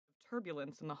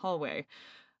turbulence in the hallway.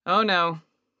 Oh no,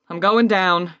 I'm going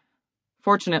down.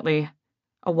 Fortunately,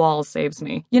 a wall saves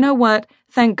me. You know what?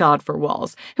 Thank God for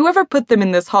walls. Whoever put them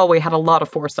in this hallway had a lot of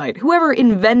foresight. Whoever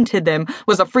invented them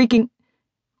was a freaking...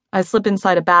 I slip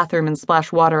inside a bathroom and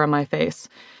splash water on my face.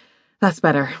 That's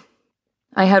better.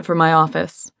 I head for my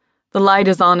office. The light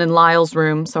is on in Lyle's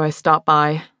room, so I stop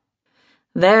by.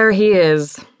 There he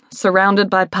is, surrounded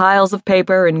by piles of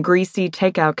paper and greasy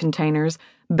takeout containers,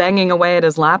 banging away at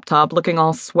his laptop, looking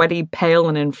all sweaty, pale,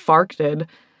 and infarcted.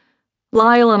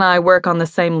 Lyle and I work on the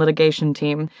same litigation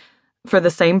team, for the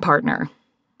same partner.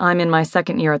 I'm in my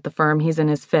second year at the firm, he's in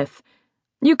his fifth.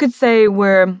 You could say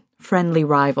we're friendly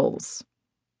rivals.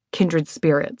 Kindred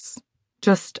spirits.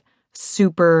 Just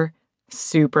super,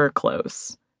 super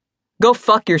close. Go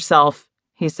fuck yourself,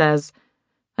 he says.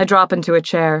 I drop into a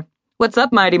chair. What's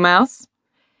up, Mighty Mouse?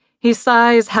 He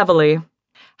sighs heavily.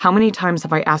 How many times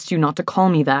have I asked you not to call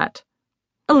me that?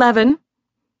 11.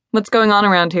 What's going on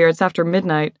around here? It's after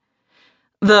midnight.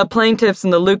 The plaintiffs in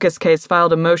the Lucas case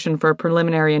filed a motion for a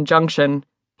preliminary injunction.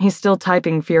 He's still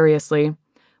typing furiously.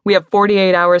 We have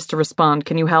 48 hours to respond.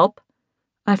 Can you help?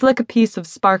 I flick a piece of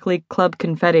sparkly club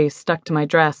confetti stuck to my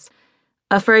dress.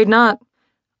 Afraid not.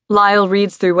 Lyle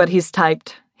reads through what he's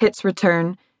typed, hits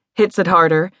return, hits it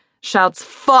harder, shouts,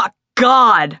 "Fuck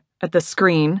God!" at the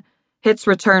screen, hits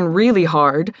return really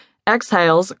hard,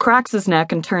 exhales, cracks his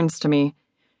neck, and turns to me.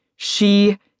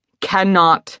 She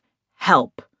cannot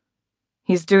help.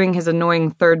 He's doing his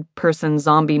annoying third-person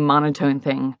zombie monotone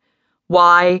thing.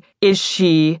 Why is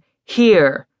she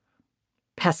here?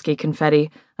 Pesky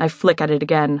confetti. I flick at it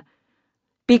again.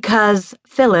 Because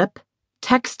Philip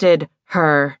texted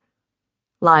her.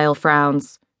 Lyle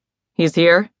frowns. He's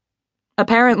here?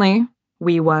 Apparently,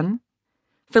 we won.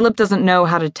 Philip doesn't know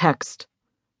how to text.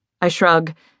 I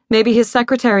shrug. Maybe his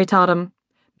secretary taught him.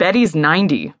 Betty's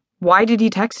 90. Why did he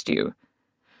text you?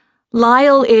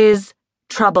 Lyle is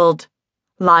troubled.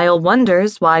 Lyle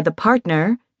wonders why the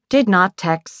partner did not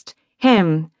text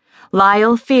him.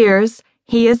 Lyle fears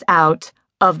he is out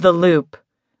of the loop.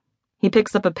 He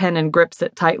picks up a pen and grips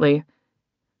it tightly.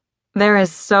 There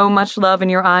is so much love in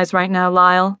your eyes right now,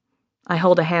 Lyle. I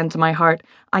hold a hand to my heart.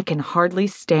 I can hardly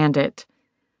stand it.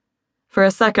 For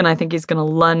a second, I think he's going to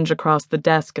lunge across the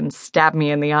desk and stab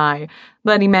me in the eye,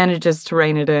 but he manages to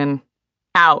rein it in.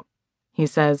 Out, he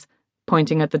says,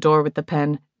 pointing at the door with the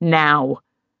pen. Now.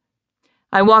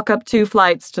 I walk up 2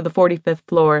 flights to the 45th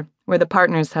floor, where the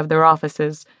partners have their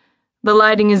offices. The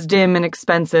lighting is dim and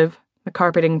expensive, the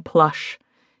carpeting plush.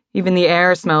 Even the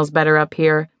air smells better up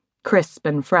here, crisp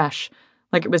and fresh,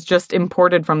 like it was just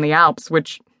imported from the Alps,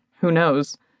 which, who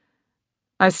knows?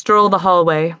 I stroll the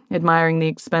hallway, admiring the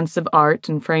expensive art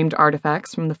and framed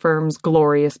artifacts from the firm's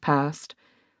glorious past.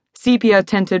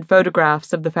 Sepia-tinted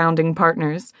photographs of the founding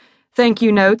partners, thank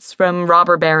you notes from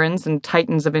robber barons and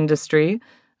titans of industry,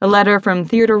 a letter from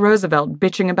Theodore Roosevelt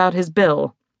bitching about his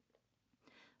bill.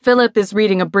 Philip is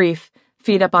reading a brief,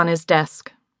 feet up on his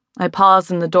desk. I pause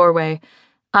in the doorway.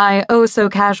 I so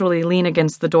casually lean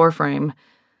against the doorframe.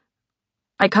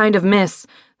 I kind of miss,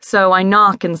 so I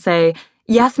knock and say,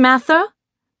 Yes, master?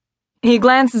 He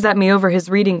glances at me over his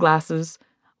reading glasses.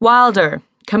 Wilder,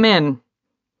 come in.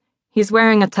 He's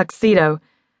wearing a tuxedo.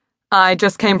 I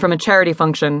just came from a charity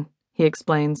function, he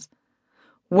explains.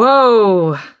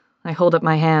 Whoa! I hold up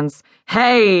my hands.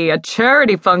 Hey, a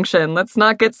charity function. Let's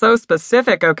not get so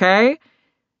specific, okay?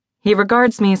 He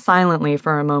regards me silently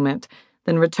for a moment,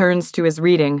 then returns to his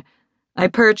reading. I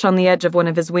perch on the edge of one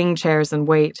of his wing chairs and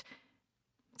wait.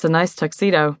 It's a nice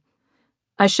tuxedo.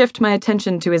 I shift my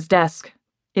attention to his desk.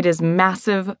 It is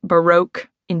massive, baroque,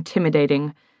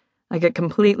 intimidating. I get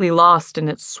completely lost in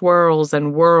its swirls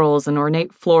and whirls and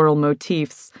ornate floral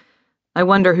motifs. I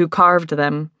wonder who carved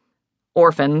them.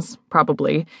 Orphans,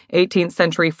 probably. 18th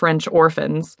century French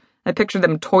orphans. I picture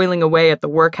them toiling away at the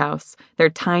workhouse, their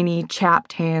tiny,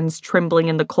 chapped hands trembling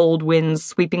in the cold winds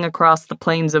sweeping across the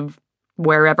plains of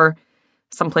wherever,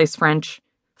 someplace French,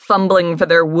 fumbling for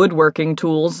their woodworking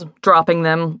tools, dropping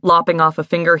them, lopping off a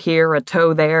finger here, a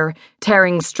toe there,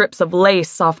 tearing strips of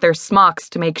lace off their smocks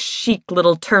to make chic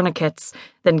little tourniquets,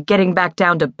 then getting back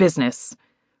down to business.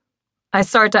 I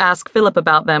start to ask Philip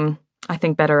about them. I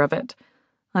think better of it.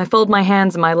 I fold my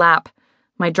hands in my lap.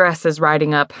 My dress is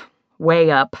riding up, way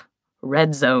up,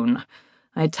 red zone.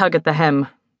 I tug at the hem.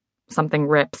 Something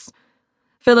rips.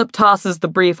 Philip tosses the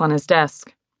brief on his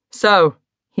desk. So,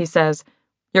 he says,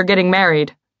 you're getting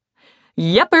married.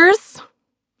 Yeppers!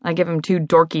 I give him 2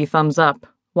 dorky thumbs up.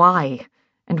 Why?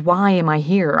 And why am I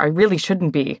here? I really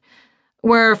shouldn't be.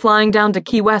 We're flying down to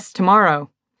Key West tomorrow.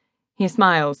 He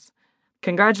smiles.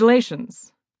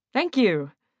 Congratulations. Thank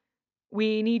you.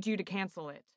 We need you to cancel it.